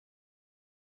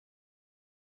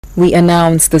We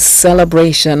announce the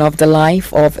celebration of the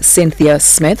life of Cynthia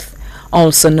Smith,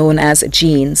 also known as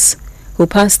Jeans, who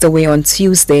passed away on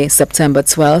Tuesday, September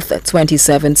 12,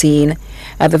 2017,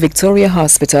 at the Victoria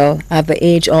Hospital at the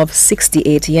age of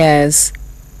 68 years.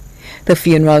 The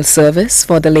funeral service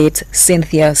for the late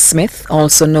Cynthia Smith,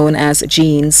 also known as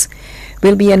Jeans,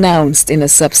 will be announced in a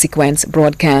subsequent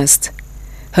broadcast.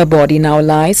 Her body now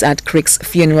lies at Crick's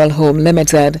Funeral Home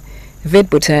Limited,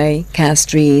 Vidbouteille,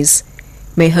 Castries.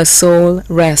 May her soul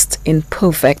rest in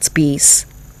perfect peace.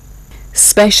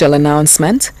 Special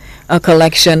announcement: a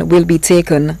collection will be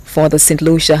taken for the St.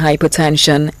 Lucia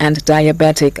Hypertension and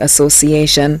Diabetic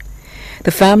Association.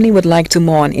 The family would like to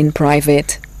mourn in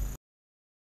private.